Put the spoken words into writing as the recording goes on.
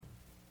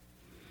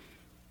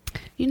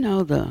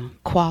the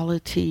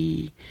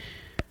quality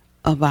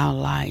of our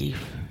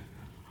life.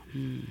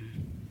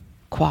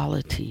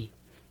 Quality,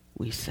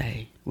 we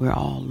say. We're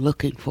all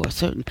looking for a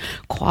certain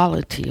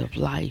quality of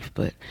life,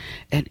 but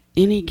at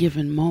any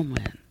given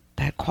moment,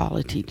 that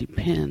quality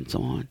depends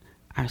on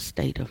our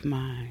state of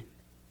mind.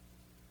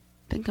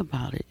 Think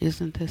about it.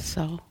 Isn't this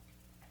so?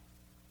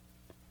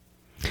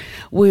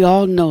 We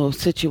all know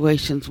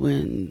situations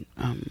when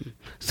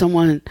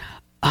someone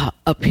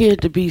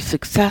appeared to be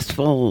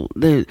successful,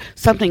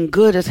 something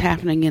good is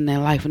happening in their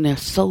life, and they're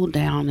so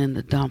down in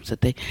the dumps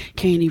that they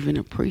can't even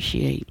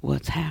appreciate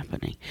what's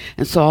happening.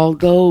 And so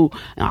although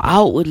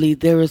outwardly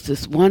there is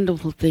this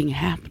wonderful thing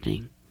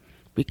happening,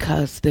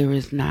 because there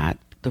is not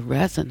the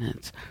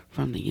resonance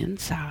from the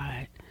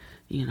inside,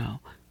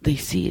 they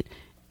see it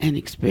and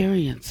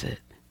experience it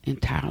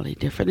entirely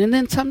different. And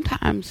then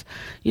sometimes,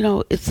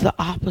 it's the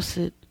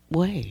opposite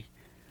way.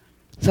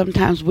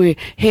 Sometimes we're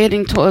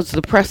heading towards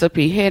the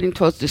precipice, heading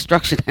towards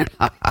destruction, and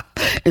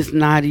it's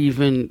not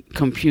even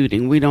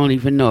computing. We don't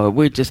even know it.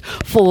 We're just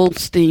full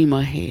steam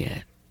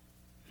ahead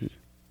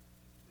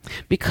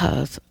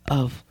because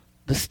of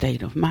the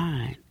state of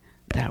mind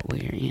that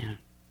we're in.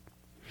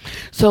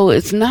 So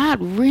it's not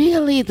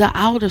really the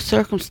outer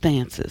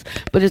circumstances,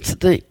 but it's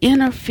the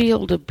inner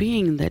field of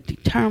being that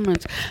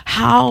determines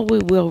how we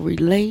will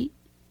relate,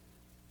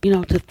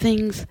 to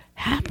things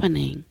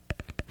happening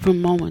from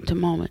moment to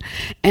moment,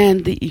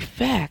 and the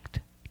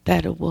effect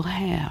that it will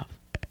have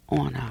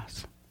on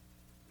us.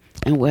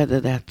 And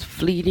whether that's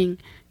fleeting,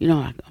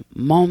 like a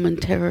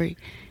momentary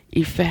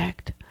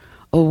effect,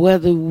 or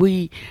whether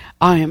we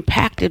are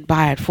impacted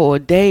by it for a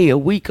day, a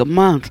week, a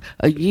month,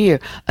 a year,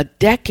 a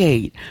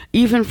decade,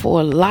 even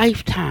for a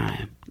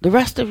lifetime. The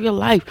rest of your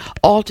life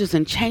alters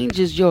and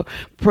changes your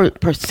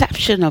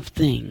perception of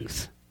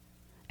things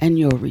and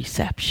your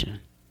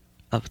reception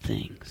of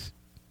things.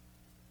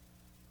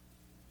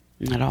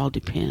 And it all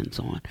depends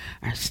on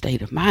our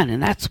state of mind.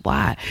 And that's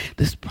why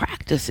this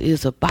practice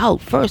is about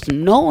first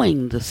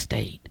knowing the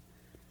state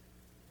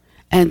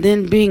and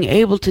then being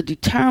able to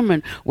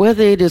determine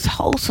whether it is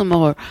wholesome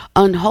or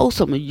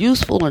unwholesome, or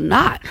useful or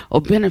not,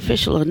 or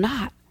beneficial or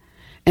not.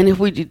 And if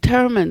we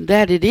determine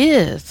that it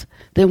is,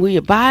 then we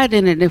abide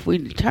in it. If we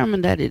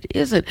determine that it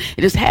isn't,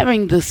 it is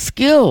having the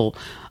skill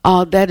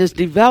that is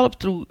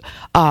developed through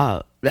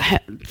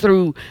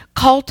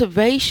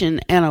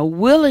cultivation and a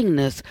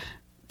willingness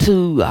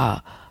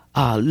to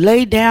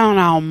lay down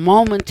our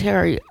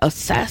momentary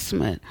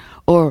assessment,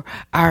 or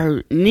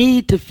our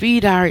need to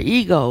feed our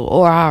ego,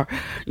 or our,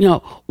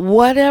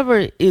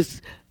 whatever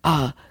is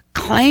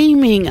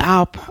claiming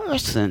our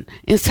person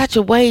in such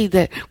a way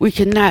that we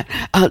cannot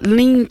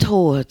lean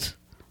towards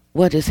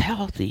what is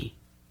healthy.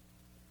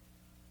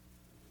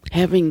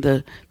 Having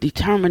the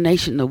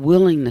determination, the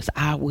willingness,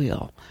 I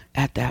will,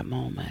 at that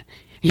moment.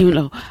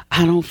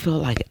 I don't feel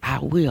like I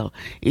will,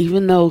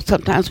 even though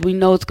sometimes we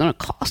know it's going to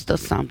cost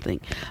us something.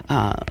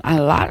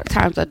 A lot of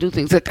times I do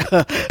things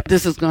that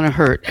this is going to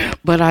hurt,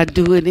 but I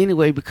do it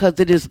anyway because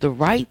it is the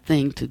right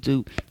thing to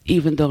do,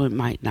 even though I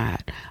might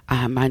not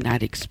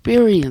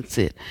experience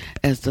it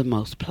as the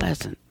most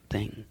pleasant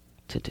thing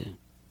to do.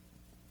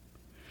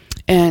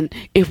 And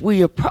if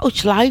we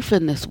approach life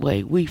in this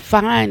way, we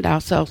find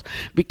ourselves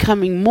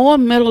becoming more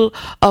middle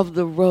of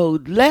the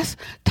road, less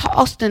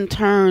tossed and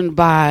turned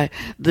by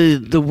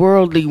the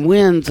worldly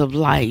winds of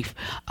life,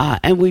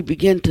 and we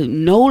begin to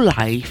know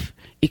life,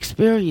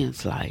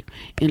 experience life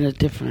in a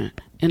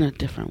different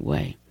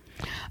way.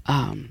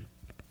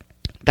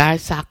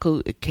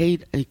 Daisaku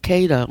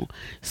Ikeda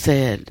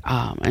said,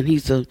 and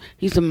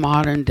he's a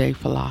modern day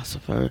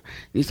philosopher.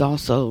 He's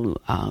also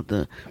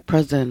the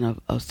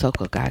president of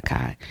Soka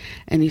Gakkai,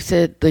 and he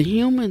said the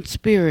human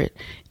spirit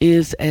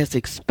is as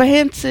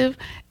expansive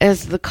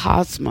as the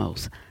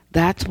cosmos.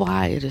 That's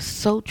why it is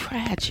so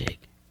tragic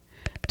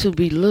to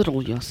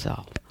belittle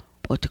yourself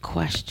or to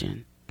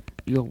question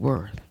your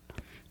worth.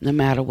 No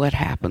matter what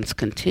happens,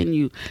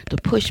 continue to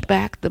push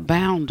back the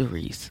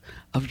boundaries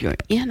of your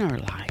inner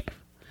life.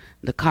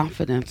 The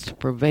confidence to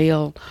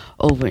prevail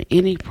over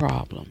any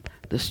problem,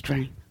 the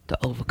strength to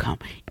overcome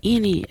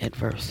any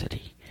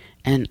adversity,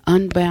 and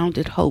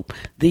unbounded hope.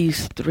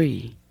 These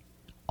three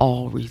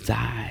all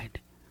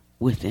reside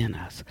within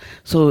us.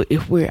 So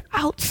if we're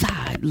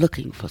outside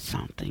looking for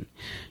something,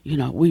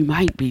 we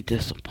might be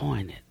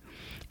disappointed.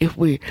 If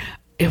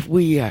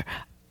we are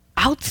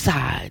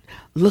outside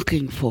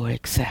looking for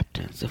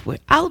acceptance, if we're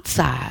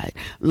outside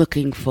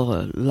looking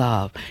for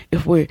love,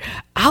 if we're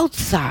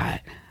outside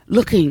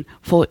looking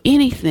for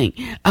anything,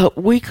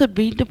 we could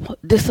be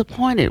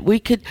disappointed. We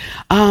could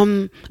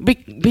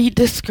be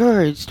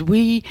discouraged.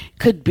 We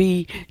could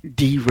be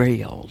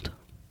derailed.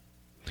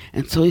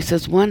 And so he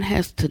says one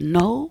has to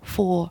know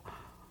for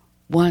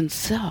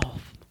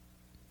oneself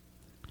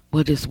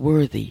what is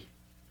worthy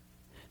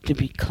to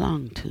be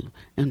clung to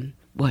and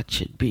what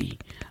should be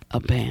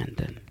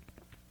abandoned.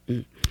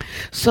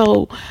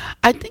 So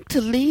I think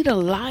to lead a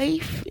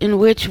life in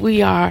which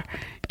we are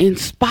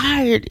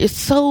inspired is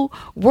so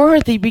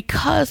worthy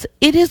because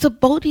it is a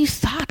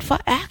bodhisattva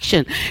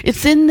action.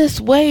 It's in this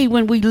way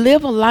when we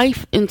live a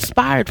life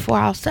inspired for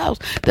ourselves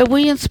that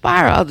we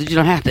inspire others. You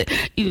don't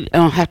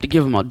have to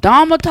give them a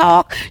Dharma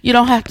talk. You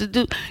don't have to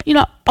do,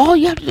 all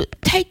you have to do,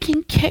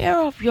 taking care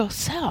of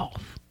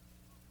yourself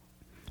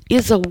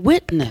is a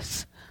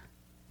witness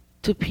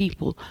to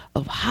people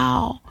of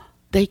how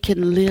they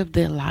can live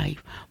their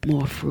life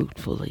more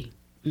fruitfully.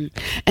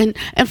 And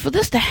for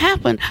this to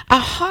happen,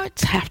 our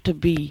hearts have to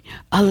be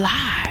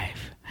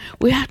alive.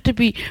 We have to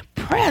be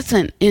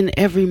present in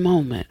every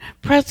moment,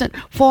 present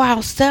for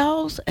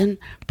ourselves and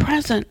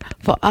present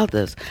for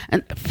others,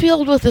 and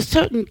filled with a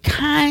certain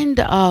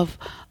kind of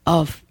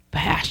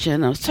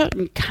passion, a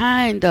certain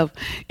kind of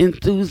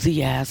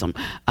enthusiasm.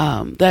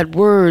 That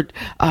word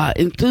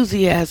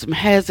enthusiasm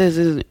has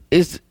as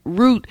its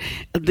root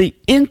the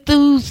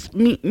enthuse,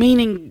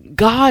 meaning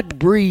God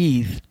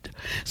breathed.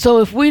 So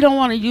if we don't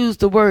want to use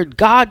the word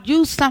God,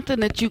 use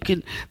something that you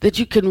can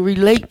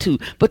relate to.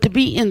 But to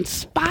be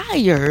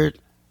inspired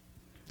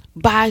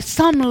by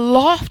some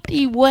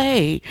lofty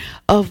way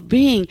of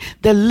being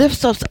that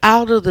lifts us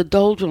out of the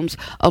doldrums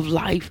of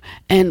life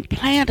and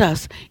plant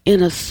us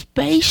in a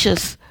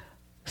spacious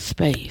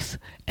space.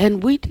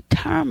 And we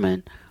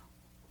determine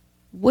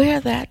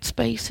where that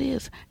space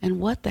is and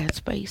what that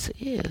space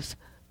is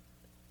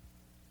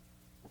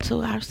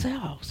to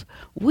ourselves.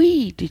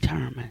 We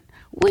determine.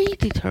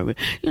 The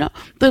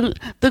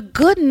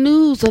good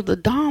news of the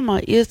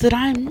Dharma is that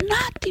I'm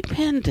not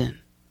dependent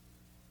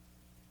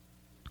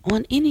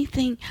on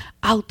anything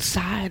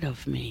outside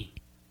of me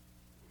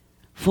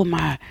for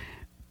my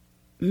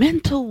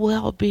mental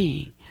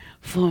well-being,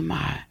 for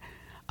my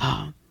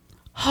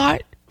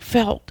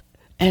heartfelt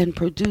and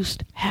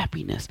produced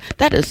happiness.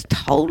 That is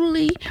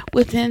totally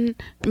within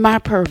my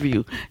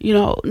purview.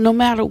 No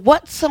matter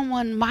what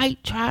someone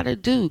might try to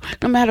do,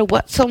 no matter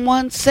what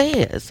someone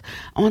says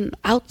on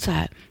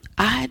outside,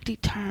 I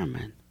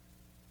determine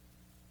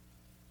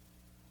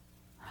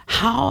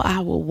how I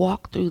will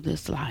walk through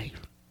this life.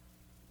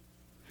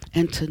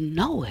 And to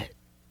know it,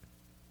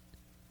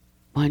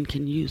 one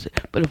can use it.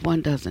 But if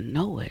one doesn't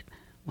know it,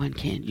 one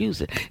can't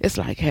use it. It's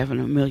like having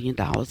 $1 million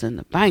in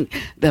the bank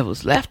that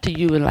was left to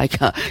you, and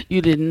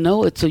you didn't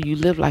know it, so you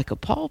live like a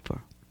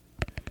pauper.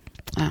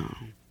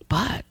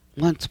 But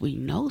once we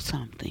know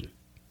something,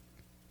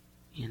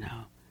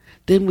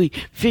 then we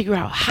figure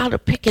out how to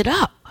pick it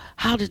up,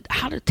 how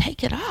to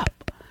take it up.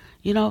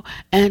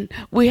 And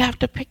we have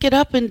to pick it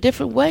up in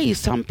different ways.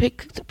 Some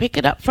pick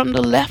it up from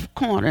the left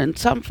corner and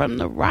some from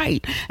the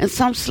right. And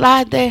some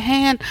slide their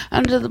hand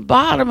under the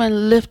bottom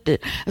and lift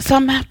it. And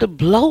some have to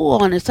blow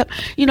on it.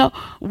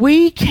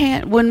 We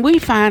can't, when we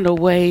find a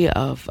way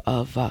of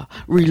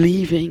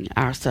relieving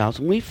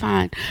ourselves,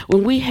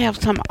 when we have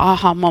some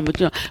aha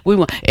moment, we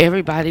want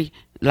everybody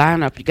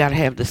line up. You got to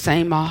have the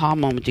same aha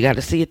moment. You got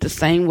to see it the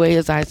same way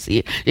as I see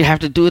it. You have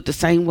to do it the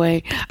same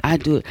way I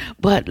do it.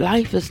 But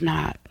life is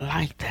not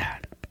like that.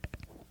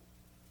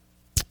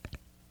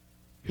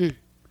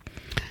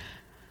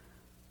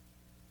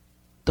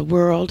 The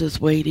world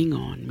is waiting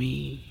on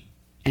me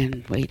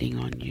and waiting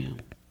on you.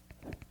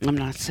 I'm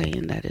not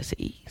saying that it's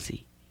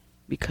easy,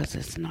 because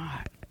it's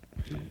not.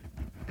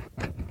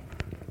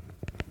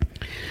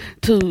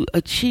 To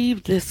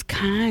achieve this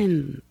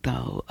kind,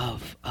 though,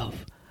 of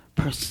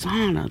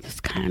persona,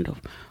 this kind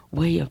of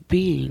way of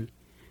being,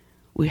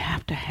 we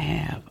have to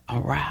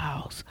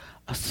arouse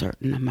a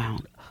certain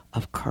amount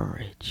of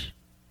courage.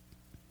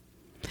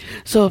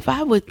 So if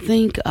I would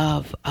think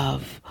of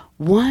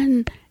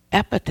one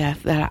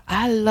epitaph that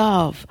I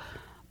love,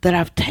 that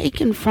I've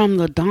taken from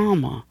the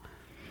Dharma,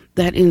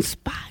 that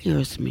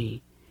inspires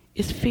me,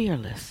 is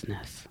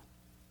fearlessness.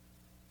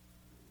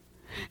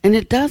 And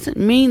it doesn't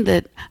mean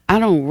that I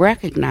don't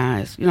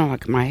recognize,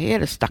 like my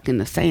head is stuck in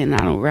the sand. I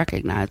don't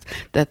recognize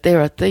that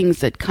there are things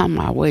that come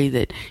my way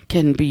that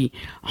can be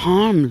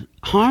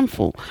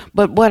harmful.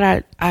 But what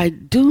I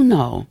do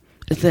know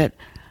is that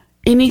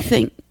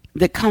anything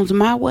that comes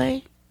my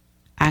way,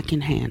 I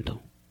can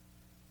handle.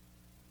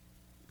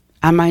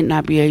 I might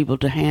not be able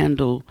to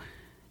handle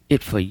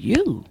it for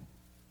you,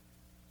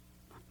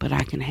 but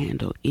I can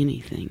handle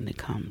anything that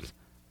comes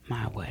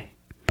my way.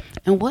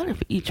 And what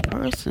if each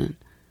person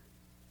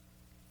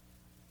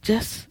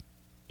just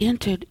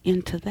entered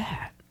into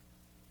that?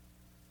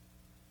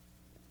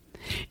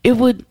 It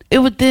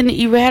would then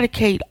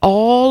eradicate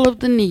all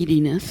of the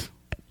neediness.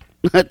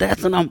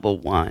 That's number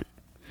one.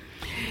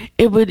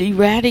 It would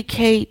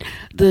eradicate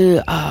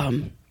the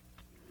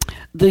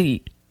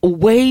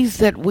ways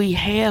that we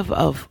have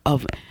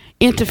of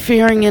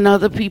interfering in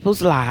other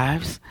people's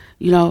lives,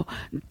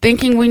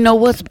 thinking we know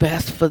what's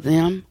best for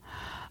them.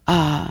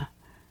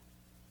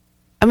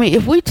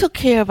 If we took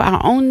care of our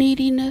own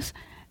neediness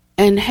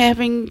and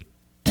having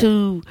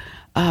to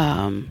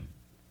run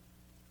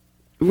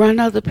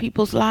other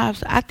people's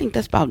lives, I think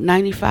that's about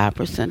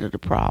 95% of the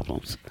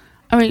problems.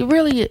 It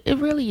really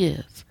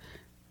is.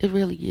 It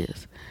really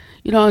is.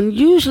 And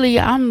usually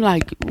I'm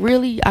like,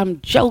 really, I'm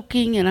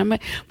joking,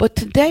 but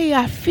today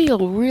I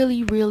feel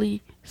really,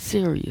 really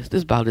serious. This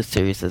is about as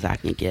serious as I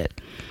can get.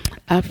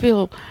 I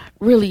feel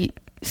really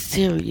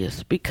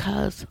serious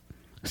because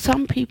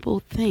some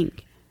people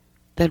think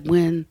that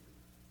when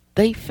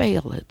they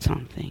fail at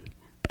something,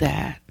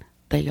 that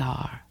they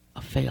are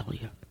a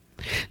failure.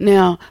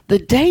 Now, the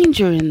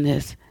danger in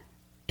this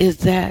is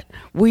that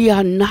we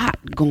are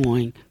not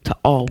going to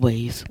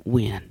always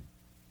win.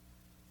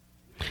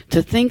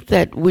 To think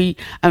that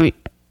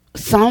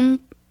some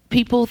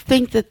people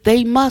think that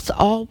they must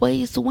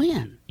always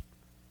win.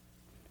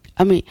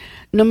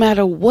 No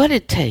matter what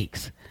it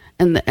takes,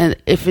 and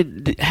if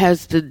it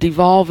has to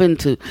devolve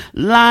into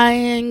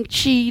lying,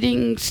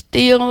 cheating,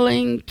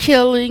 stealing,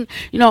 killing,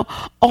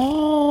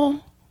 all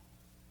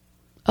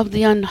of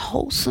the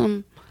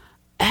unwholesome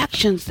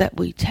actions that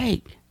we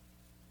take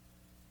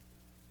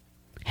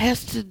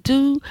has to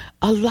do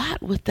a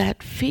lot with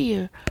that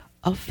fear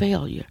of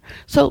failure.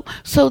 So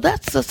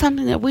that's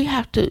something that we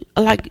have to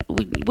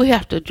we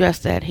have to address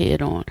that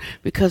head on,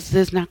 because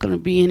there's not going to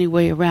be any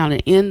way around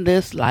it. In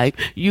this life,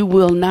 you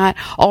will not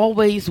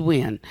always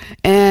win,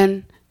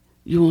 and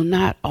you will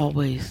not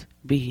always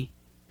be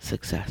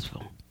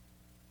successful.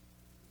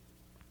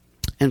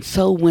 And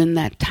so when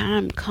that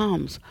time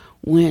comes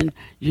when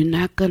you're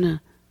not going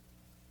to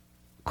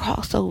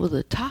cross over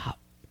the top,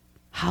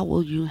 how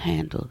will you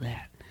handle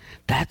that?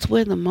 That's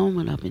where the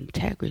moment of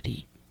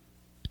integrity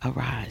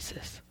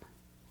arises.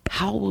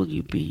 How will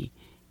you be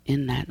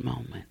in that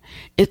moment?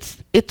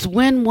 It's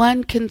when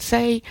one can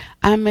say,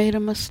 I made a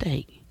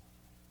mistake.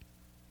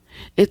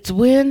 It's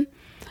when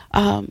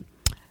I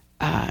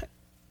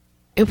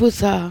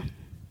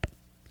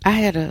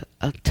had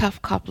a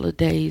tough couple of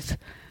days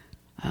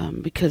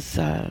because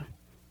I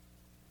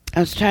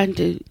was trying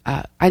to,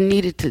 I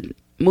needed to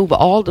move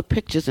all the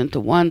pictures into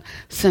one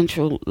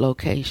central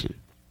location.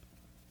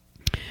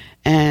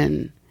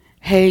 And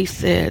Hay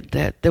said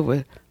that there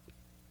were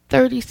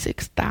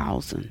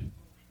 36,000.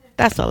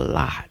 That's a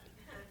lot.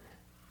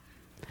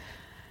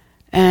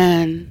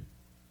 And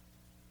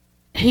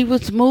he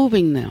was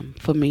moving them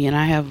for me, and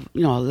I have, a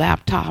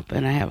laptop,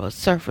 and I have a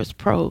Surface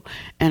Pro,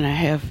 and I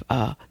have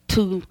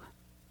 2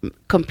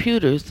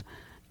 computers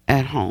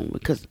at home,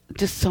 because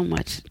just so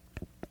much,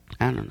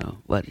 I don't know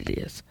what it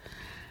is.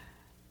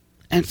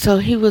 And so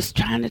he was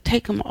trying to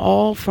take them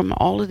all from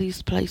all of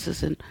these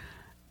places and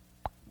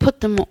put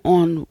them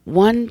on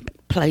one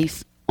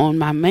place on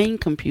my main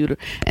computer,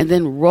 and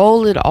then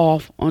roll it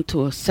off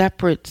onto a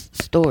separate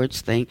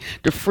storage thing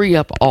to free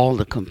up all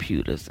the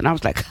computers. And I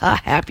was like,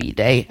 happy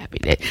day, happy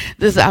day.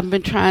 I've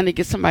been trying to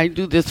get somebody to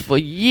do this for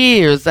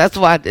years. That's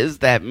why there's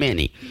that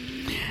many.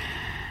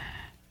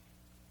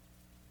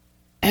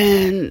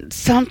 And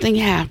something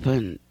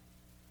happened.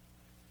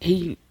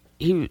 He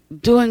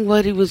doing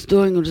what he was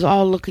doing, it was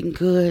all looking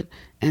good,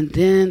 and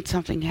then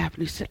something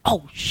happened. He said,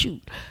 oh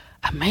shoot,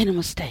 I made a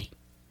mistake.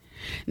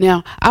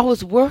 Now, I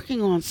was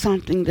working on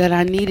something that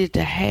I needed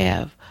to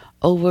have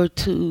over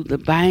to the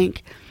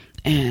bank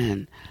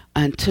and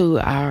to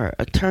our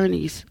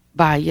attorneys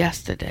by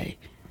yesterday.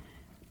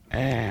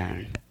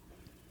 And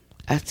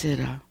I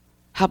said,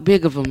 how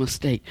big of a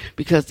mistake?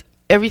 Because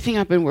everything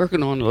I've been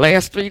working on the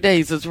last 3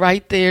 days is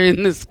right there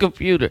in this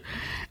computer.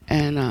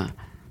 And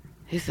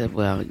he said,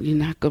 well, you're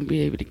not going to be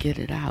able to get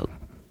it out,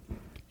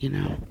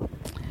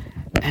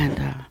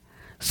 And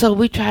so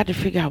we tried to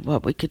figure out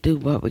what we could do.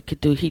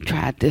 He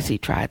tried this, he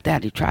tried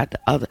that, he tried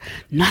the other.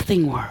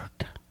 Nothing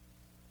worked.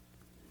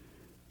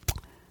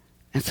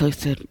 And so he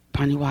said,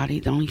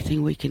 Pannavati, the only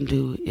thing we can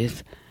do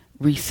is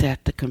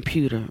reset the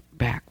computer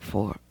back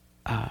for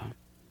a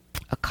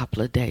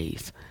couple of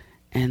days.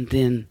 And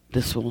then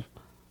this will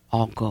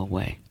all go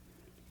away,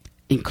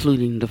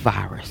 including the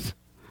virus.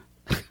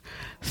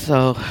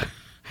 So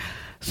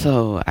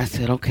I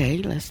said, okay,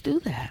 let's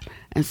do that.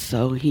 And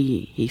so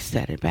he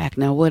set it back.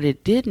 Now, what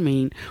it did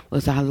mean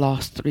was I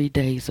lost 3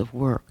 days of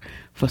work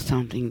for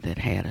something that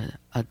had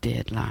a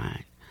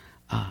deadline.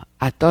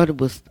 I thought it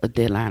was a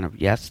deadline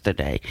of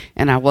yesterday,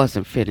 and I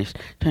wasn't finished.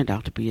 Turned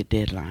out to be a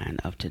deadline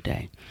of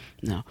today.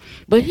 No.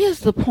 But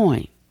here's the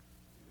point.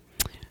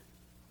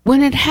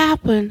 When it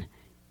happened,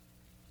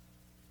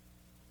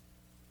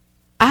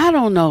 I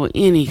don't know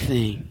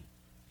anything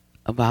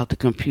about the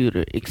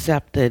computer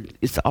except that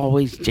it's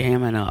always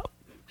jamming up.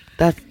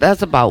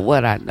 That's about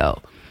what I know.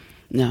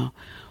 No.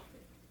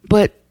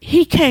 But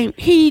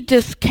he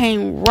just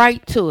came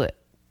right to it.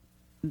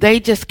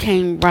 They just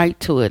came right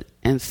to it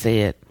and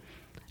said,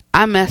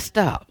 I messed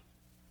up.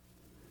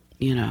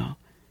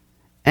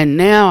 And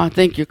now I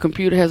think your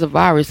computer has a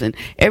virus, and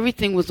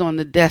everything was on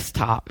the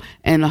desktop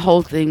and the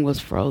whole thing was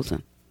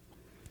frozen.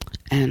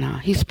 And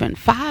he spent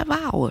 5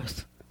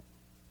 hours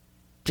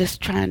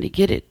just trying to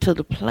get it to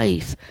the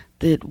place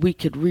that we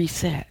could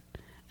reset.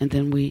 And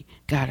then we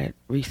got it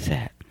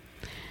reset.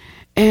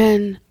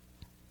 And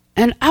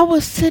I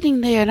was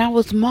sitting there and I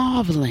was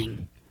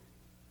marveling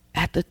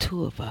at the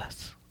two of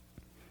us.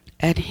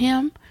 At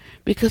him,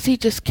 because he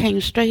just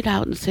came straight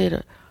out and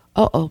said,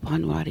 uh-oh,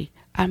 Pannavati,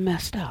 I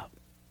messed up.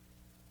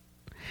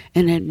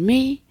 and at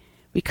me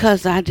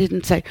because I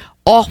didn't say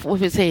off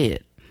with his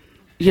head.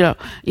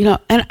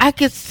 And I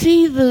could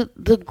see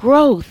the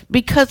growth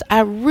because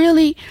I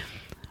really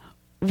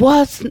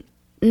was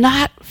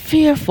not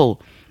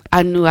fearful.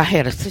 I knew I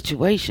had a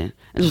situation.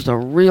 It was a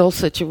real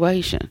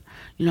situation,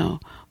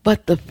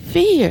 but the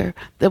fear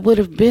that would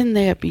have been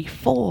there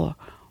before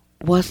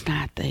was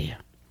not there.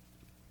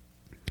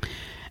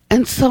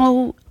 And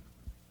so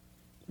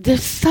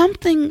there's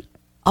something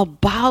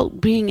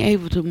about being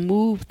able to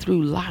move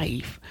through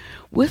life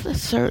with a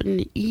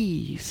certain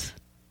ease,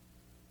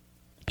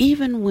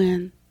 even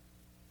when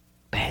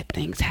bad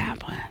things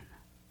happen.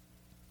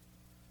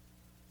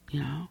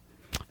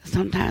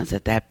 Sometimes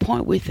at that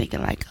point we're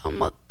thinking like,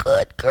 I'm a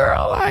good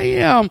girl, I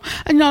am.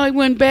 Like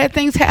when bad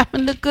things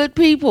happen to good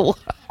people.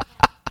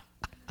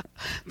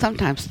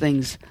 Sometimes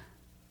things,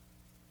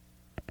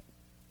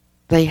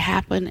 they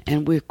happen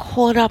and we're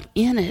caught up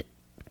in it,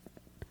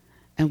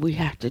 and we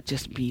have to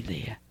just be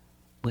there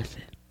with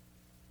it.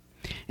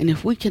 And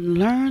if we can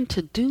learn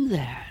to do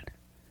that,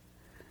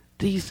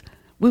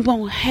 we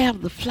won't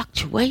have the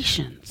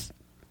fluctuations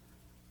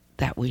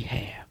that we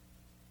have.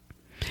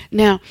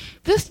 Now,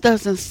 this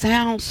doesn't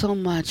sound so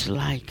much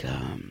like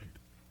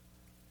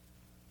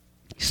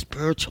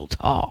spiritual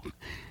talk.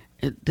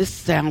 This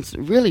sounds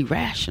really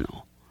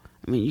rational.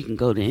 I mean, you can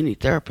go to any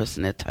therapist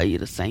and they'll tell you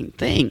the same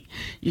thing.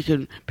 You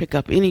can pick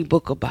up any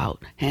book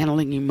about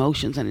handling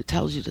emotions and it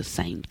tells you the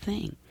same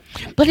thing.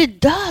 But it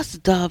does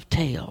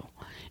dovetail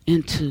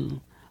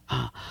into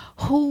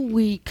who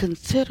we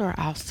consider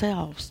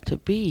ourselves to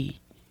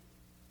be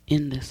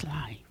in this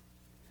life.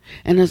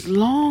 And as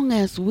long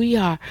as we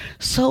are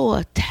so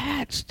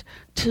attached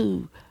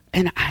to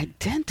an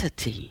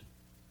identity,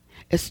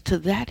 it's to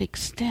that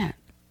extent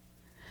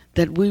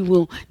that we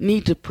will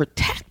need to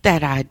protect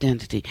that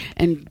identity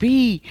and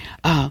be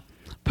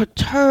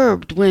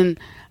perturbed when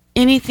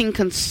anything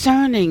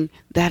concerning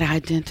that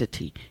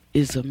identity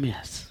is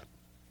amiss.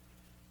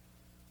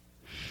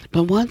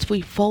 But once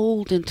we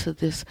fold into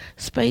this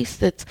space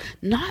that's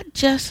not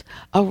just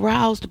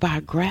aroused by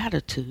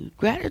gratitude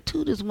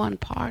is one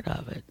part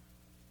of it,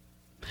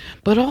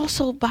 but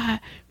also by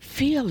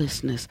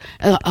fearlessness,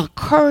 a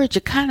courage,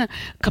 a kind of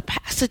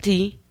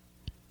capacity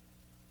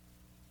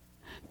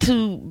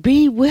to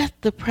be with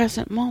the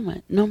present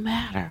moment, no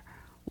matter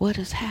what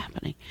is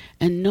happening,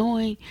 and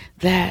knowing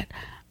that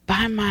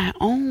by my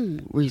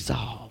own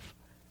resolve,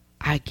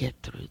 I get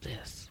through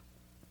this.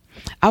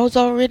 I was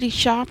already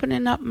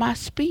sharpening up my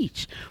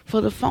speech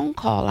for the phone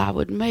call I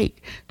would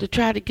make to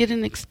try to get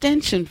an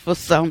extension for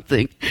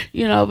something,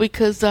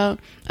 because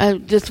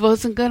it just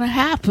wasn't going to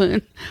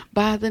happen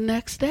by the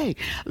next day.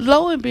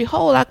 Lo and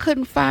behold, I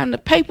couldn't find the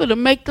paper to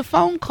make the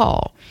phone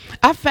call.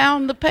 I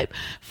found the paper.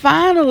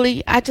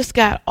 Finally, I just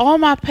got all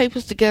my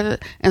papers together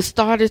and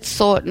started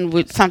sorting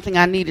with something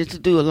I needed to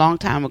do a long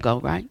time ago,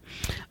 right?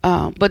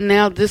 But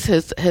now this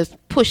has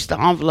pushed the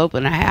envelope,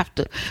 and I have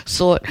to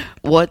sort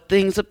what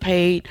things are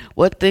paid,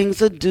 what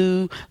things are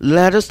due,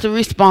 letters to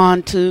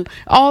respond to,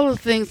 all the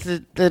things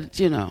that.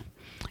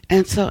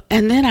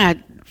 And then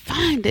I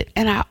find it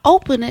and I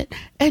open it,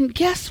 and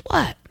guess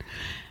what?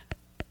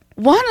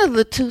 One of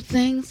the two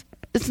things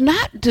was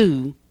not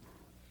due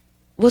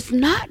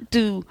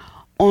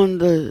on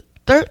the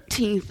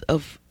 13th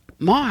of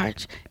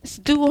March. It's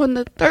due on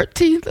the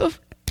 13th of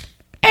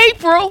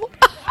April.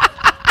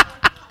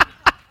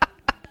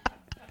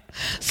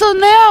 So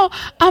now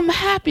I'm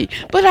happy.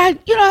 But I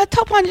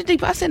told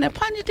Pannavati, I said, now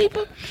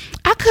Pannavati,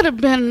 I could have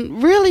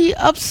been really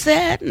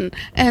upset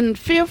and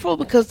fearful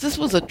because this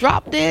was a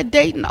drop dead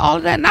date and all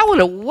of that. And I would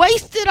have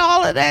wasted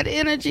all of that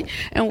energy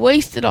and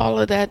wasted all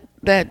of that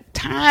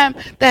time,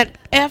 that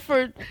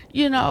effort,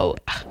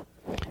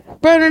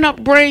 burning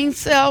up brain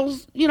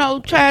cells,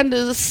 trying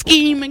to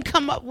scheme and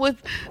come up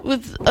with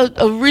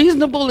a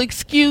reasonable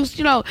excuse.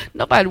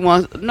 Nobody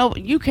wants,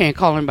 you can't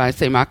call anybody and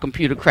say my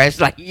computer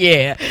crashed. Like,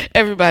 yeah,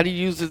 everybody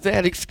uses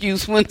that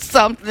excuse when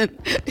something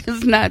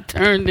is not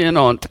turned in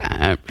on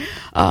time.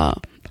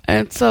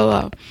 And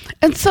so,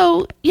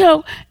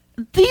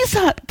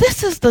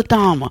 this is the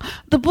Dharma.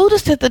 The Buddha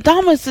said the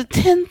Dharma is the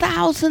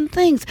 10,000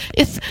 things.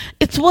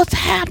 It's what's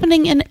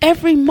happening in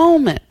every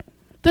moment.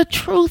 The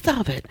truth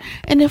of it.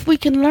 And if we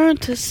can learn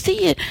to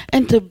see it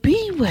and to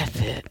be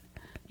with it,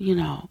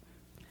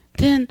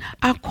 then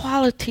our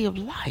quality of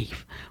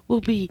life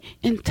will be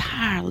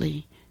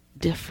entirely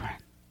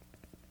different.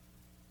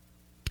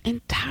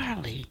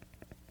 Entirely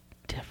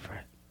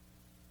different.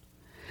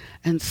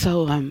 And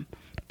so I'm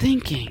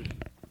thinking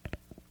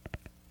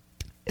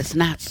it's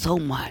not so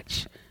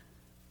much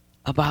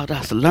about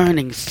us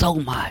learning so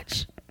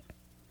much.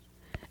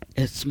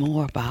 It's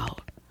more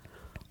about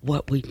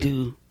what we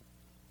do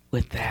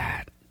with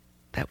that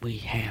we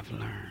have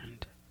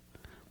learned.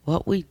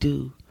 What we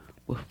do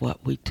with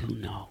what we do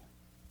know.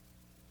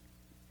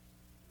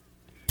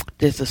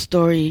 There's a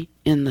story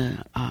in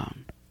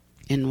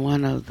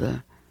one of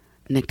the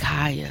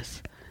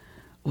Nikayas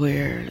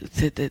where it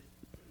said that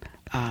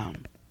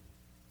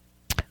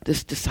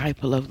this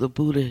disciple of the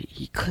Buddha,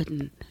 he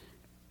couldn't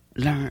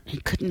learn. He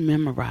couldn't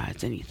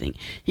memorize anything.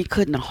 He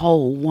couldn't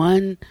hold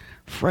one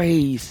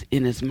phrase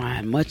in his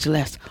mind, much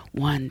less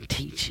one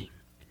teaching.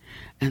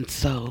 And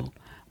so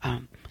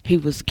he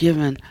was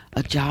given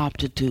a job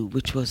to do,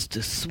 which was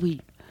to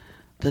sweep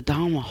the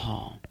Dharma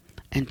hall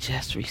and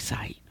just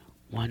recite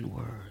one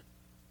word.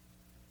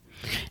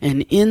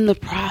 And in the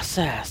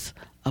process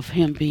of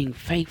him being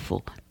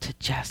faithful to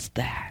just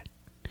that,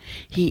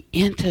 he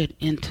entered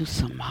into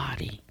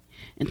samadhi,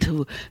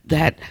 into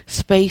that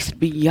space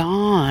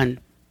beyond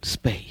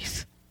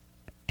space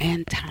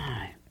and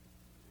time.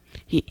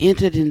 He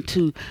entered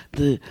into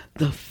the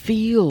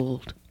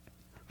field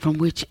from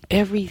which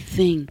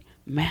everything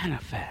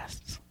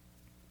manifests.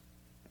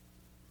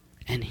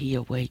 And he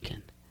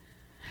awakened.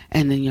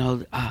 And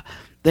then,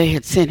 they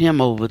had sent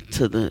him over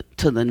to the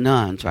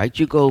nuns, right?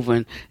 You go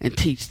over and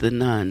teach the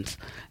nuns.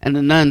 And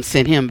the nuns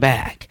sent him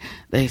back.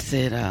 They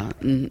said,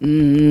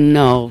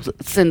 no,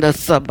 send us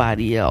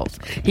somebody else.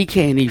 He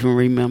can't even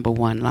remember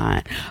one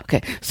line.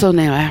 Okay, so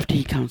now after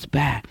he comes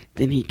back,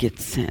 then he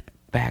gets sent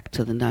back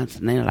to the nuns.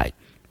 And they're like,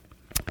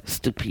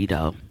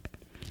 stupido.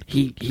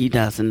 He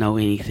doesn't know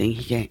anything.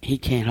 He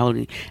can't hold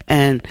it.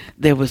 And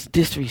there was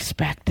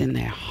disrespect in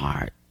their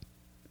heart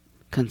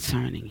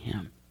concerning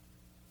him.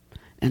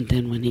 And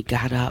then when he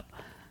got up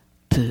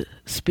to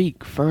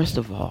speak, first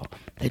of all,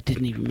 they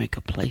didn't even make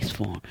a place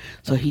for him.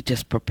 So he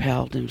just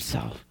propelled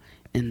himself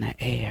in the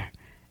air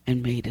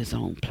and made his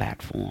own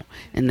platform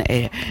in the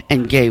air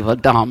and gave a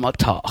Dharma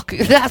talk.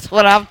 That's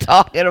what I'm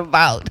talking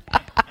about.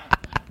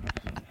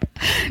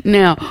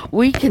 Now,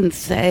 we can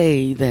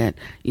say that,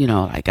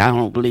 I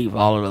don't believe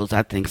all of those.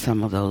 I think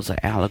some of those are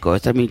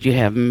allegories. I mean, you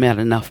have met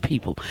enough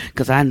people,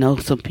 because I know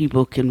some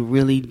people can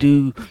really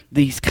do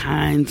these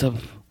kinds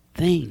of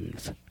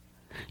things,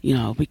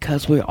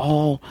 because we're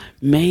all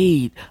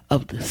made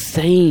of the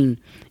same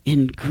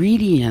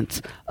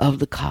ingredients of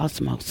the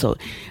cosmos. So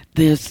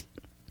there's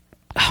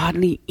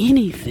hardly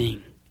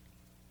anything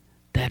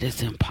that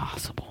is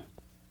impossible.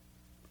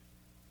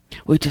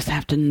 We just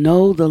have to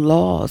know the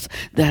laws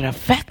that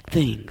affect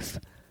things.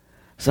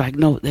 So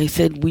they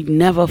said we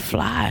never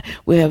fly.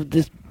 We have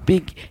this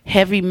big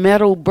heavy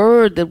metal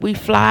bird that we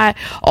fly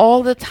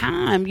all the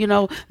time, and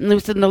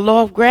the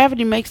law of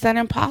gravity makes that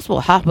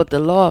impossible. But the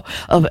law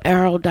of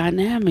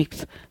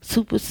aerodynamics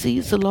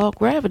supersedes the law of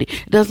gravity.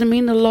 It doesn't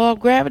mean the law of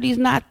gravity is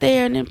not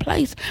there and in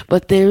place,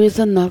 but there is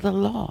another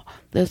law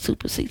that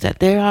supersedes that.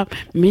 There are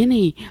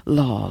many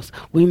laws.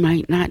 We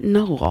might not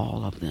know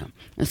all of them.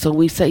 And so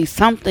we say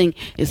something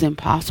is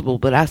impossible,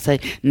 but I say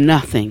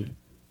nothing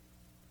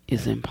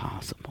is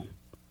impossible.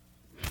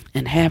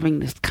 And having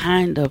this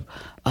kind of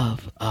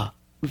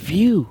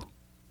view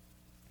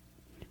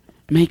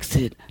makes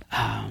it,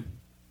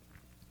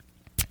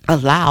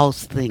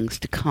 allows things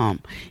to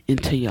come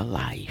into your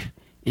life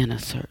in a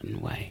certain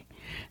way.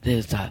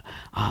 There's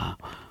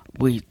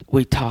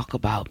we talk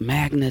about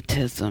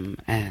magnetism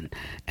and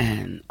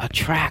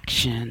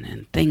attraction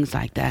and things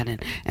like that,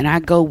 and I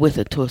go with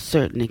it to a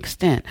certain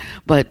extent,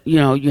 but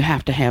you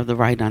have to have the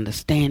right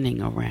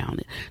understanding around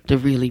it to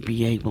really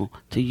be able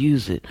to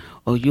use it,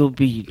 or you'll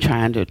be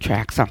trying to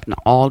attract something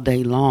all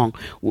day long,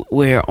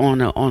 where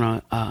on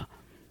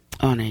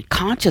a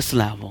conscious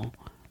level,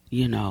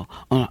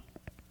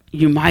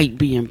 you might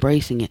be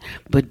embracing it,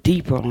 but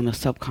deeper on a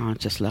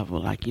subconscious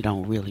level, like you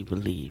don't really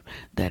believe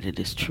that it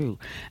is true.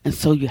 And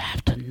so you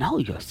have to know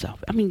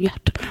yourself. I mean, you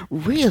have to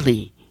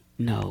really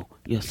know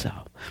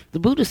yourself. The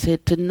Buddha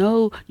said to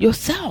know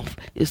yourself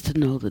is to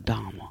know the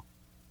Dharma.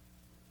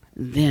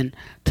 Then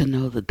to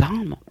know the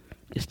Dharma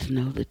is to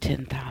know the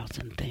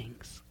 10,000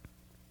 things.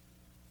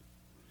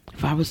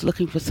 If I was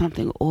looking for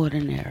something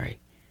ordinary,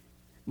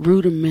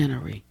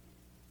 rudimentary,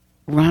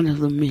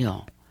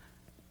 run-of-the-mill,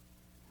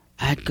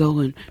 I'd go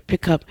and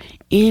pick up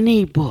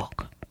any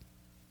book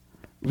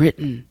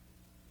written,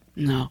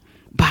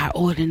 by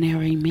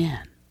ordinary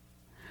men.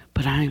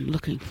 But I am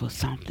looking for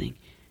something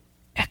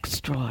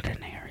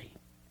extraordinary.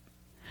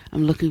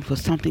 I'm looking for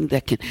something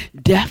that can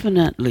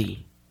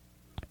definitely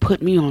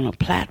put me on a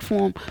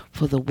platform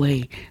for the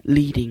way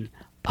leading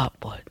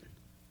upward.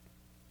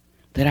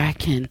 That I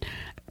can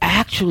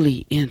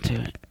actually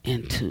enter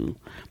into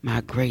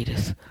my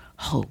greatest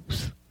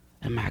hopes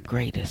and my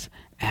greatest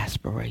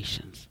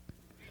aspirations.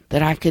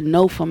 That I can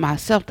know for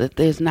myself that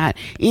there's not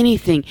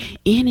anything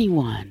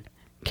anyone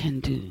can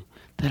do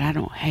that I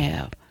don't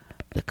have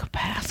the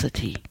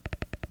capacity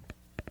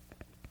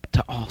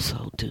to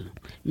also do.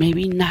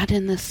 Maybe not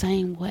in the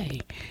same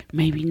way,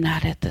 maybe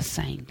not at the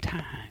same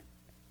time,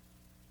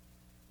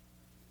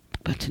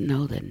 but to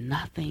know that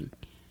nothing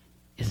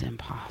is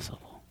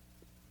impossible.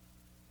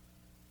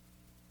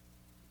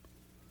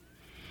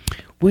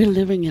 We're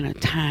living in a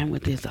time where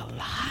there's a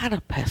lot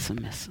of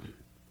pessimism.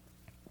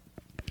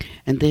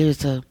 And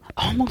there's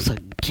almost a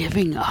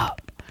giving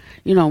up.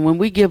 When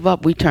we give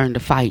up, we turn to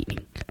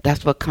fighting.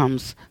 That's what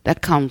comes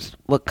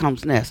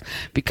next.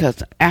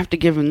 Because after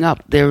giving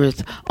up, there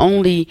is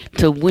only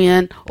to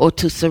win or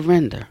to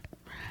surrender.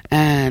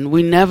 And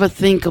we never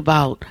think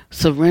about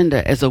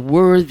surrender as a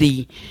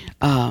worthy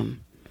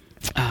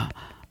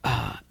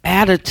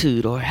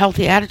attitude or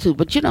healthy attitude.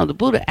 But the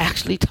Buddha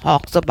actually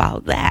talks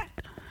about that.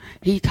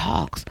 He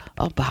talks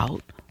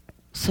about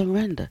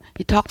surrender.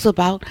 He talks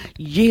about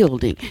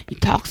yielding. He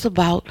talks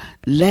about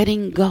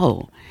letting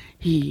go.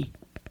 He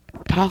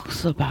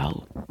talks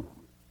about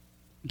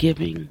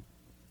giving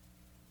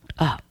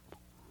up.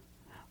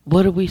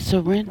 What are we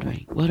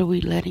surrendering? What are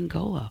we letting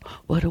go of?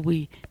 What are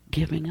we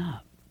giving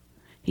up?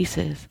 He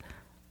says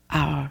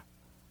our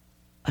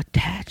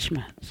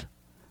attachments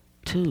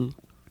to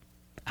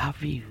our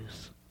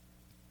views.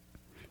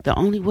 The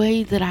only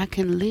way that I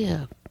can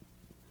live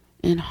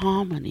in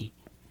harmony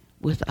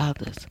with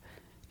others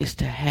is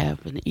to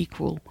have an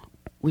equal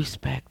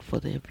respect for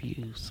their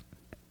views.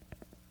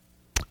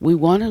 We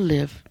want to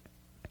live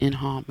in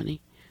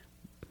harmony,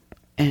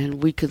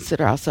 and we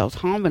consider ourselves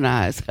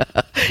harmonized,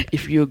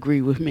 if you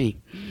agree with me.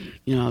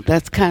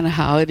 That's kind of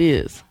how it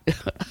is.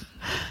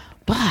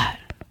 But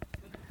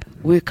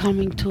we're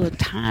coming to a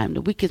time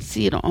that we can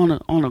see it on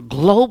a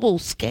global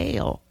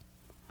scale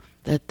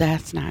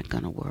that's not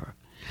going to work.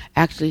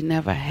 Actually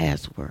never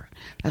has worked.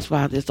 That's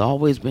why there's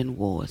always been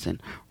wars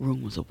and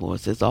rumors of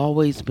wars. There's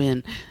always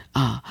been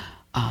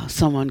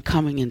someone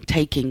coming and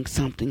taking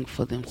something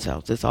for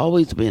themselves. There's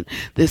always been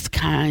this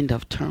kind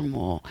of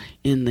turmoil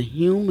in the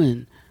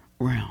human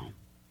realm.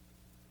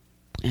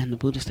 And the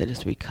Buddha said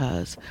it's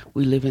because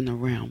we live in a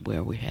realm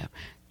where we have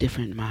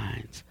different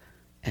minds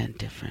and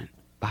different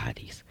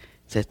bodies.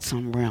 Said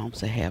some realms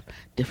they have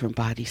different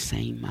bodies,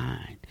 same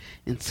mind.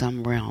 In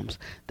some realms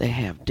they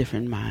have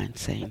different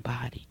minds, same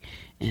body.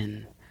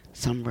 In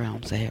some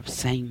realms they have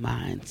same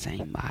mind,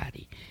 same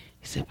body.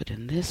 He said, but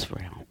in this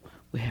realm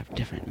we have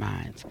different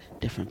minds,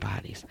 different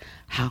bodies.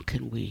 How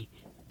can we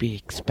be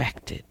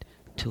expected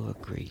to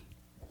agree?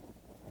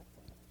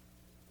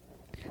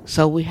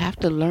 So we have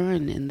to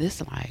learn in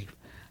this life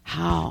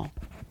how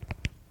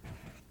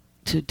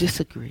to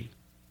disagree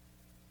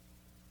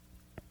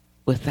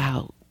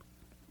without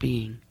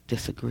being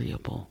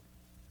disagreeable.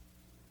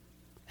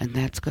 And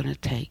that's going to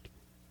take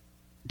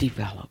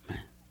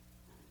development,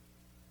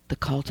 the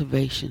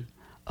cultivation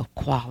of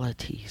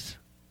qualities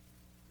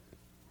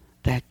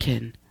that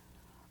can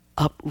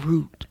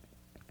uproot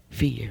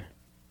fear,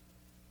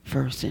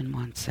 first in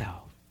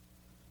oneself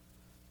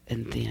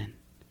and then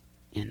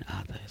in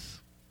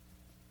others.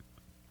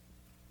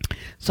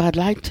 So I'd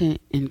like to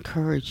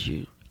encourage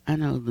you. I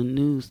know the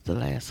news the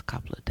last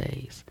couple of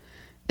days,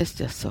 it's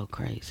just so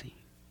crazy.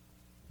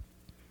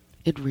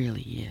 It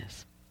really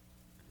is.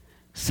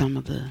 Some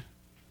of the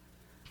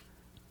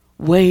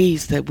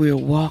ways that we're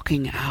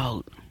walking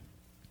out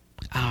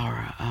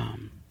our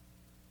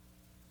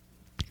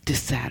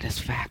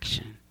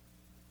dissatisfaction,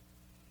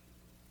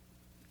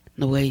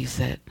 the ways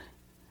that,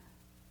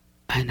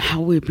 and how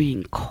we're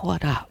being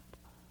caught up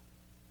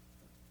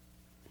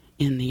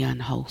in the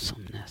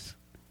unwholesomeness.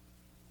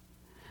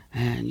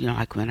 And,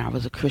 like when I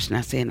was a Christian,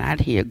 I said, and I'd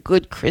hear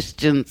good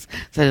Christians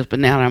say this, but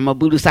now I'm a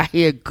Buddhist, I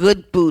hear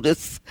good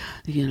Buddhists,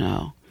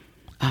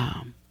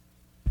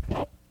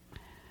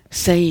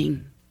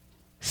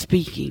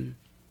 speaking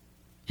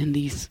in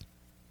these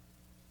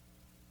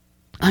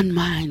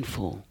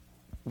unmindful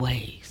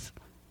ways.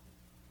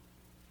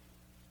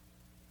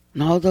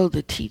 And although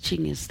the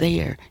teaching is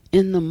there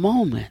in the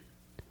moment,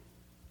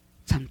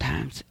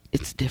 sometimes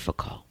it's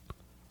difficult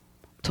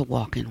to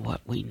walk in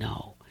what we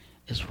know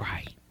is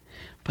right.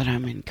 But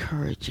I'm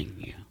encouraging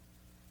you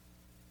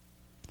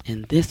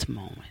in this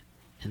moment,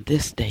 in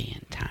this day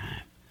and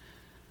time,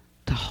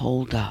 to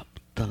hold up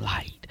the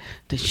light,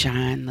 to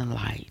shine the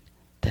light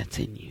that's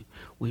in you.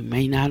 We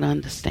may not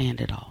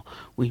understand it all.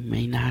 We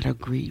may not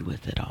agree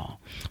with it all.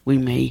 We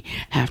may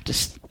have to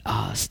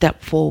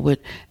step forward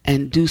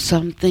and do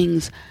some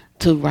things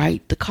to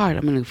right the car. I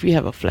mean, if you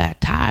have a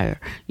flat tire,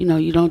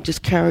 you don't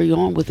just carry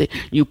on with it.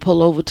 You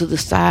pull over to the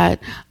side,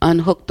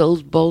 unhook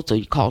those bolts, or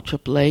you call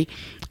AAA,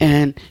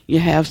 and you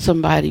have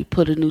somebody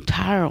put a new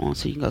tire on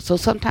so you can go. So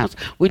sometimes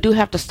we do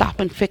have to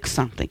stop and fix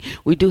something.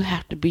 We do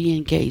have to be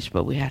engaged,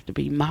 but we have to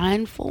be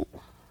mindful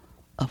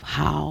of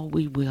how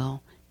we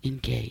will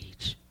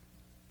engage.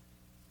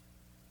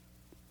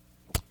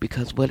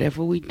 Because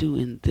whatever we do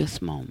in this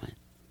moment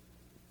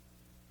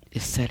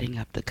is setting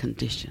up the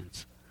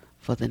conditions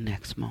for the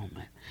next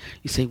moment.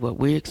 You see, what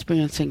we're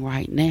experiencing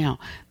right now,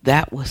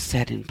 that was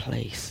set in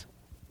place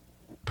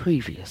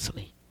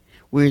previously.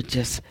 We're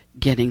just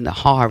getting the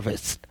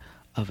harvest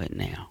of it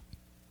now.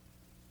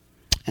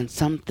 And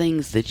some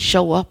things that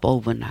show up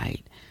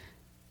overnight,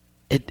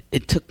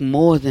 it took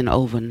more than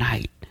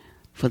overnight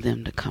for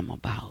them to come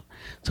about.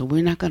 So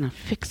we're not going to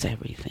fix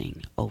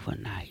everything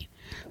overnight.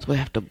 So we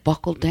have to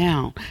buckle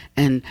down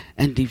and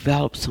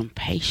develop some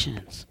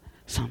patience,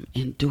 some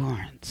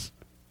endurance,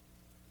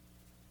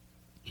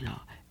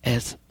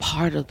 as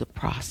part of the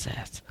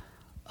process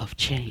of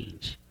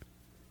change.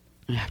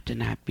 We have to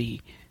not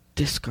be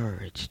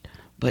discouraged,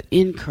 but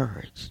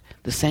encouraged.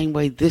 The same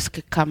way this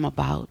could come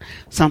about,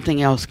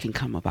 something else can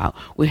come about.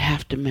 We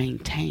have to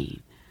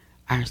maintain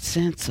our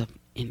sense of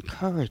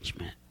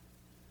encouragement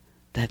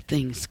that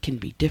things can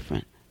be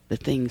different,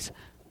 that things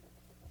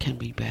can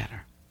be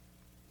better.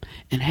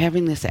 And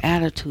having this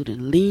attitude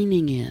and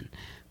leaning in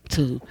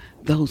to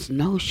those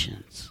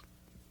notions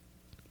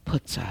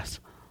puts us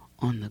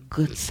on the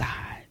good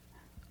side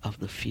of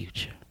the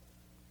future.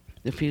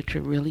 The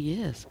future really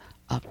is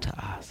up to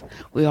us.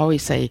 We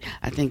always say,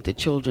 I think the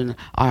children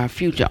are our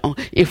future.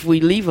 If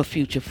we leave a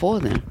future for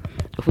them,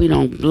 if we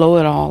don't blow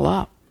it all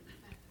up.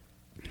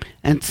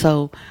 And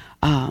so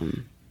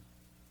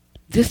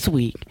this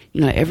week,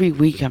 every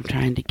week I'm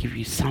trying to give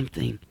you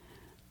something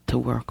to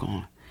work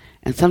on.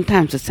 And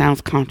sometimes it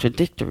sounds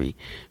contradictory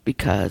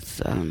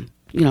because,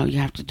 you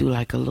have to do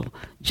like a little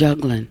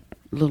juggling,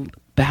 a little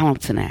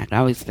balancing act. I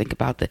always think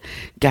about the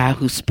guy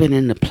who's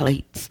spinning the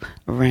plates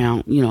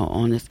around,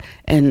 on this.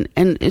 And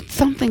it's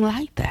something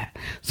like that.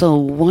 So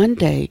one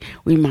day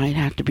we might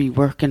have to be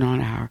working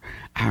on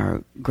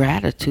our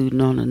gratitude,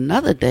 and on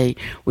another day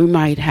we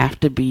might have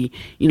to be,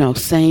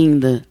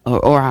 saying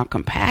or our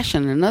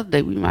compassion. Another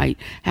day we might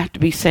have to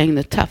be saying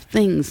the tough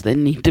things that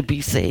need to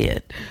be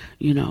said.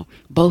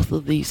 Both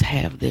of these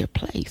have their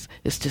place.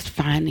 It's just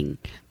finding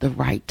the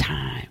right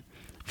time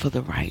for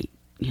the right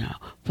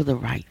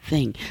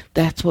thing.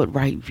 That's what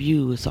right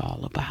view is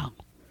all about.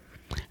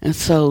 And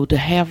so to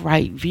have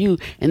right view,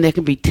 and there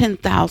can be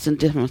 10,000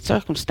 different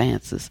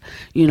circumstances,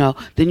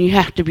 then you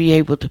have to be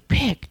able to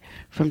pick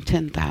from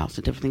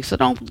 10,000 different things. So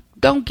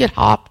don't get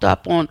hopped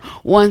up on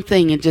one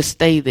thing and just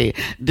stay there.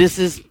 This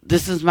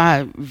is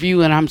my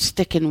view and I'm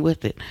sticking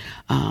with it,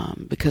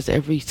 because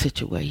every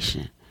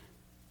situation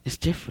is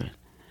different.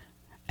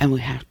 And we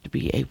have to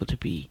be able to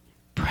be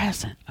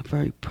present, a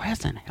very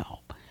present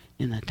help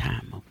in the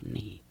time of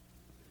need.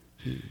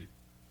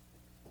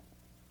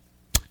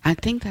 I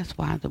think that's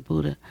why the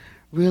Buddha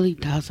really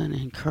doesn't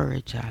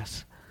encourage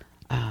us.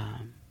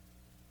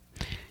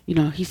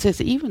 He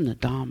says even the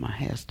Dharma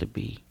has to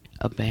be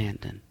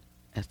abandoned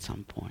at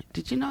some point.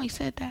 Did you know he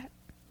said that?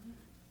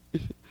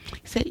 He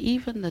said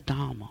even the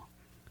Dharma,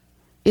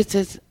 it's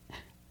as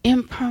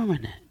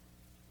impermanent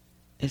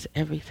as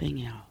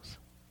everything else.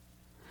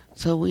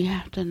 So we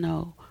have to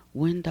know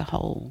when to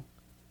hold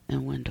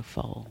and when to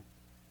fold.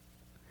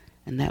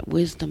 And that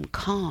wisdom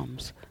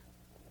comes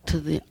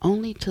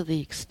only to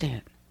the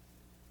extent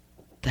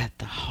that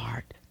the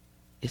heart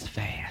is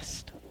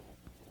vast.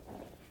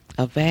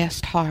 A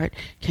vast heart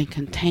can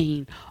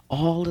contain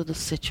all of the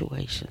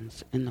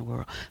situations in the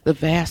world. The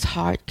vast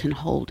heart can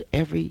hold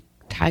every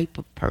type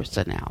of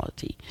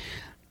personality.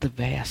 The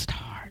vast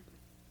heart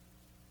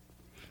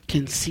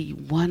can see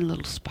one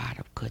little spot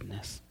of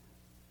goodness.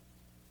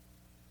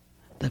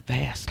 The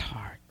vast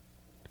heart.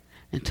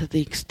 And to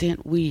the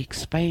extent we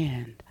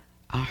expand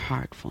our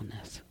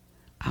heartfulness,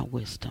 our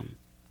wisdom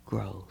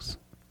grows.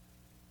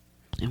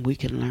 And we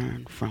can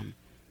learn from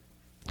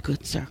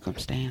good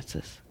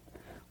circumstances.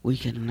 We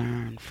can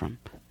learn from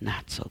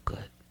not so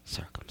good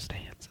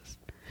circumstances.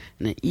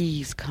 And the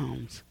ease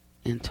comes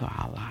into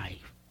our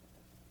life.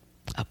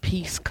 A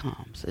peace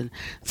comes. And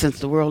since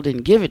the world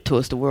didn't give it to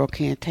us, the world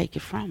can't take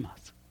it from us.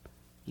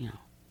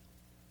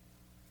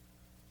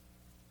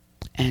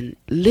 And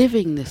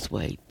living this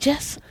way,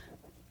 just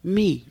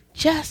me,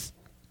 just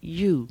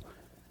you,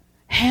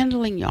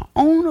 handling your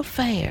own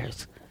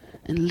affairs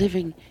and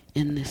living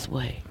in this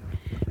way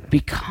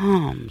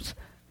becomes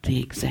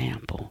the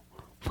example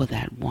for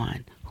that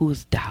one who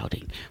is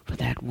doubting, for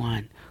that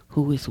one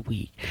who is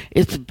weak.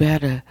 It's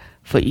better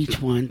for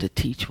each one to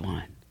teach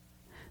one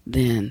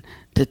than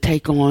to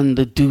take on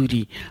the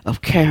duty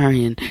of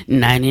carrying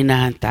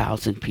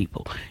 99,000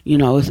 people.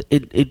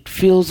 It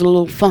feels a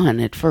little fun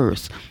at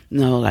first.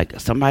 Like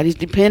somebody's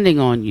depending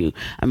on you.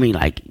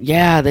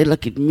 They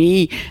look at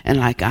me and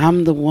like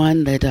I'm the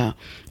one that,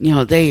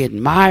 they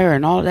admire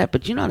and all that.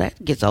 But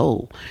that gets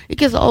old. It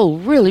gets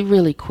old really,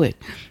 really quick.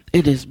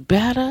 It is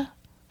better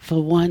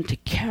for one to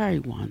carry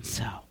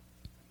oneself.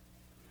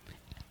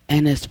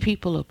 And as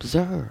people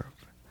observe,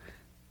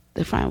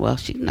 they find, well,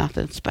 she's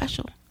nothing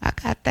special. I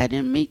got that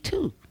in me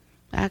too.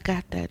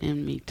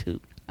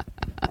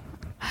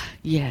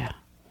 Yeah.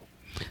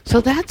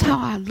 So that's how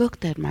I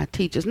looked at my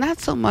teachers. Not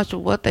so much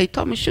of what they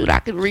told me. Shoot, I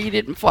could read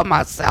it for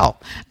myself.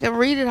 I could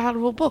read it out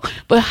of a book.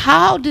 But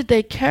how did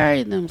they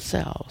carry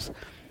themselves,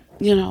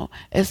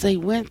 as they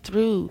went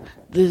through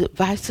the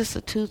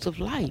vicissitudes of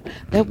life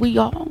that we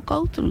all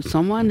go through?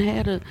 Someone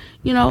had a,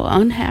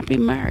 unhappy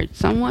marriage.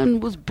 Someone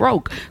was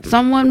broke.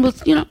 Someone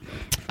was,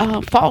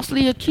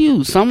 falsely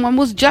accused. Someone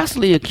was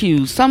justly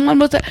accused. Someone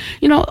was,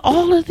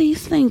 all of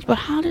these things. But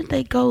how did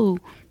they go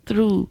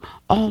through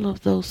all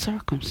of those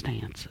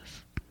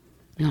circumstances?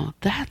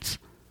 That's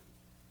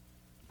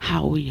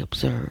how we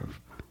observe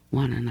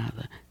one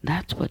another.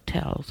 That's what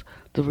tells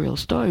the real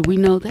story. We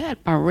know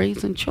that by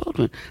raising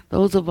children.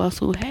 Those of us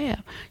who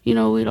have,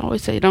 we'd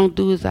always say, don't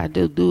do as I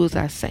do as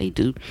I say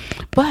do.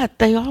 But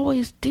they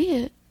always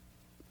did,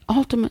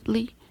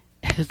 ultimately,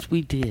 as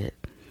we did,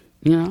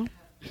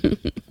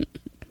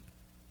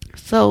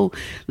 So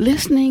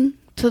listening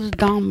to the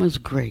Dharma is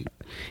great.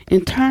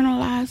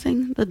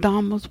 Internalizing the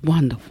Dharma is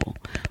wonderful.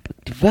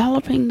 But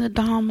developing the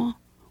Dharma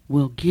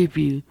will give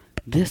you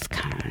this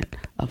kind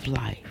of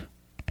life.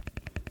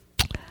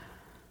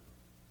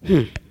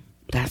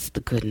 That's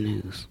the good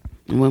news.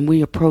 when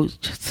we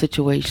approach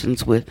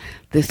situations with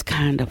this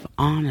kind of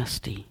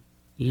honesty,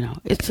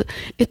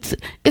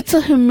 it's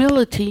a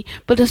humility,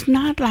 but it's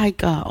not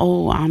like,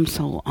 oh, I'm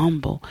so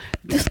humble.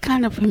 This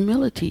kind of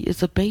humility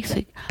is a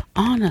basic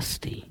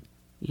honesty,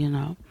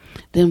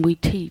 Then we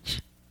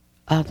teach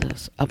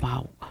others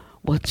about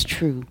what's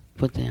true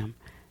for them,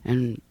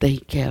 and they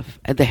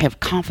have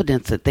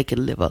confidence that they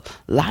can live a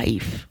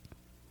life,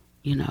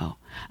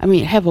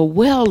 have a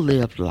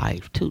well-lived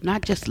life too,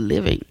 not just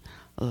living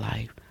a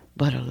life,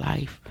 but a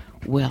life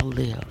well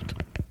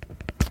lived.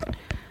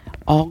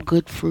 All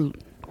good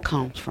fruit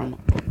comes from,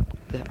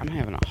 I'm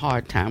having a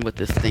hard time with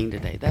this thing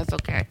today. That's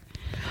okay.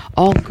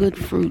 All good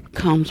fruit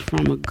comes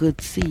from a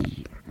good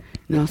seed.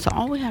 So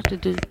all we have to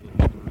do,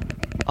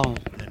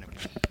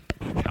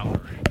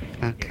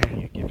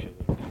 okay.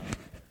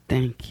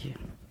 Thank you.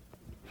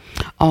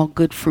 All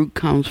good fruit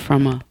comes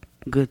from a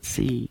good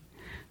seed.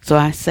 So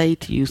I say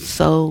to you,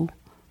 sow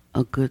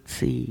a good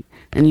seed,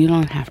 and you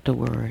don't have to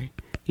worry.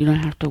 You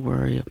don't have to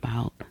worry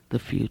about the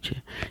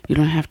future. You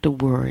don't have to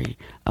worry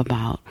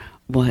about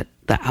what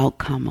the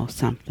outcome of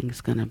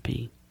something's going to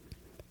be.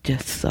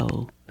 Just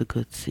sow the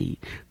good seed.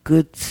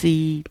 Good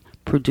seed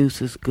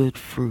produces good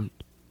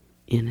fruit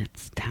in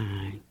its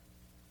time.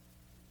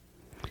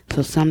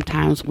 So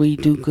sometimes we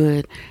do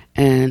good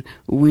and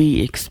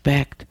we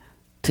expect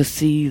to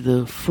see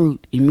the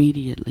fruit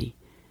immediately,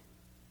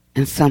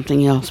 and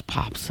something else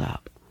pops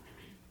up.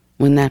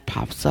 When that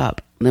pops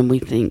up, then we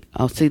think,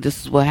 oh, see,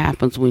 this is what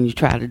happens when you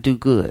try to do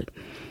good,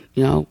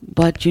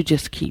 but you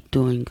just keep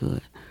doing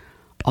good.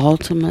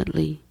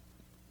 Ultimately,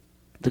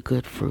 the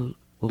good fruit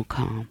will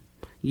come.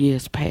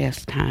 Years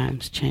pass,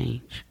 times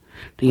change.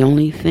 The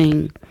only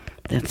thing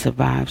that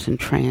survives and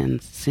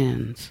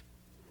transcends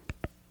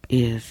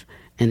is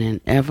an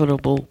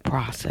inevitable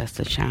process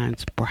that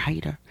shines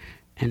brighter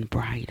and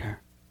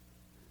brighter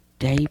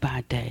day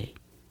by day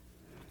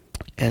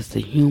as the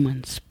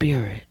human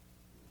spirit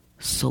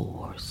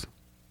soars.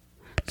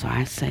 So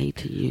I say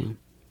to you,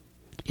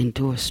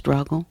 endure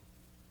struggle,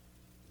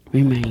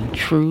 remain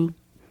true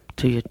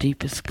to your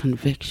deepest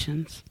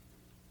convictions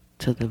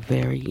to the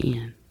very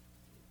end,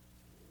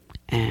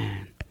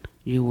 and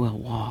you will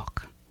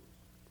walk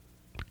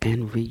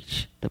and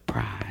reach the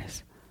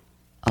prize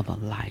of a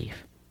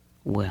life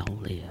well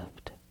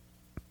lived.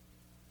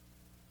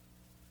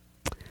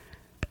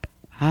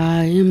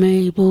 I am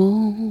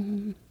able,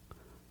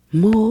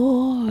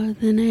 more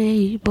than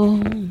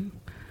able,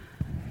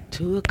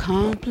 to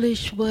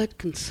accomplish what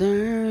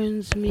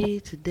concerns me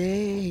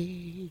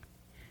today.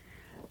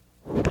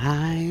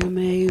 I am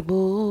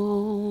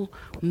able,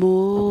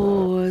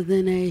 more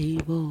than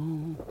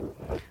able,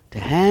 to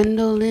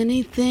handle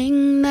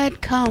anything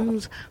that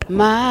comes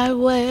my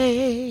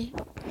way.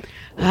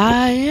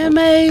 I am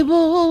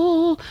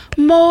able,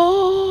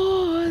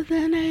 more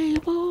than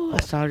able. I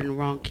started in the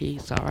wrong key,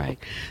 it's all right.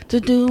 To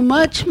do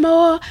much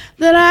more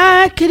than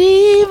I could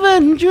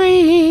even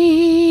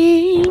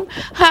dream.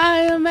 I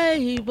am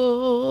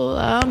able,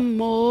 I'm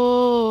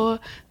more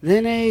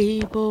than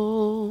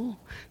able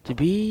to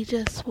be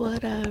just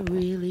what I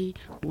really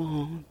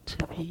want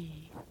to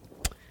be.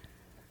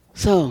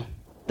 So,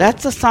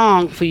 that's a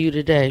song for you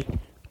today.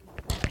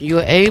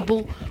 You're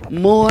able,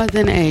 more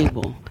than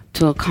able,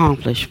 to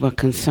accomplish what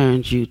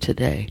concerns you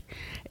today.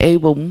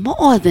 Able,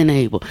 more than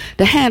able,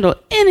 to handle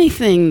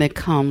anything that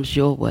comes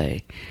your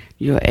way.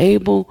 You're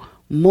able,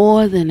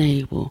 more than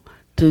able,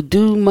 to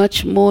do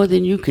much more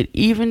than you could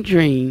even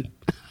dream.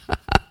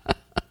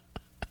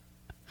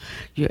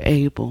 You're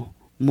able,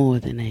 more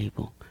than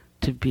able,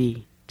 to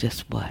be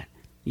just what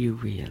you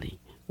really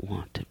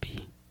want to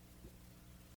be.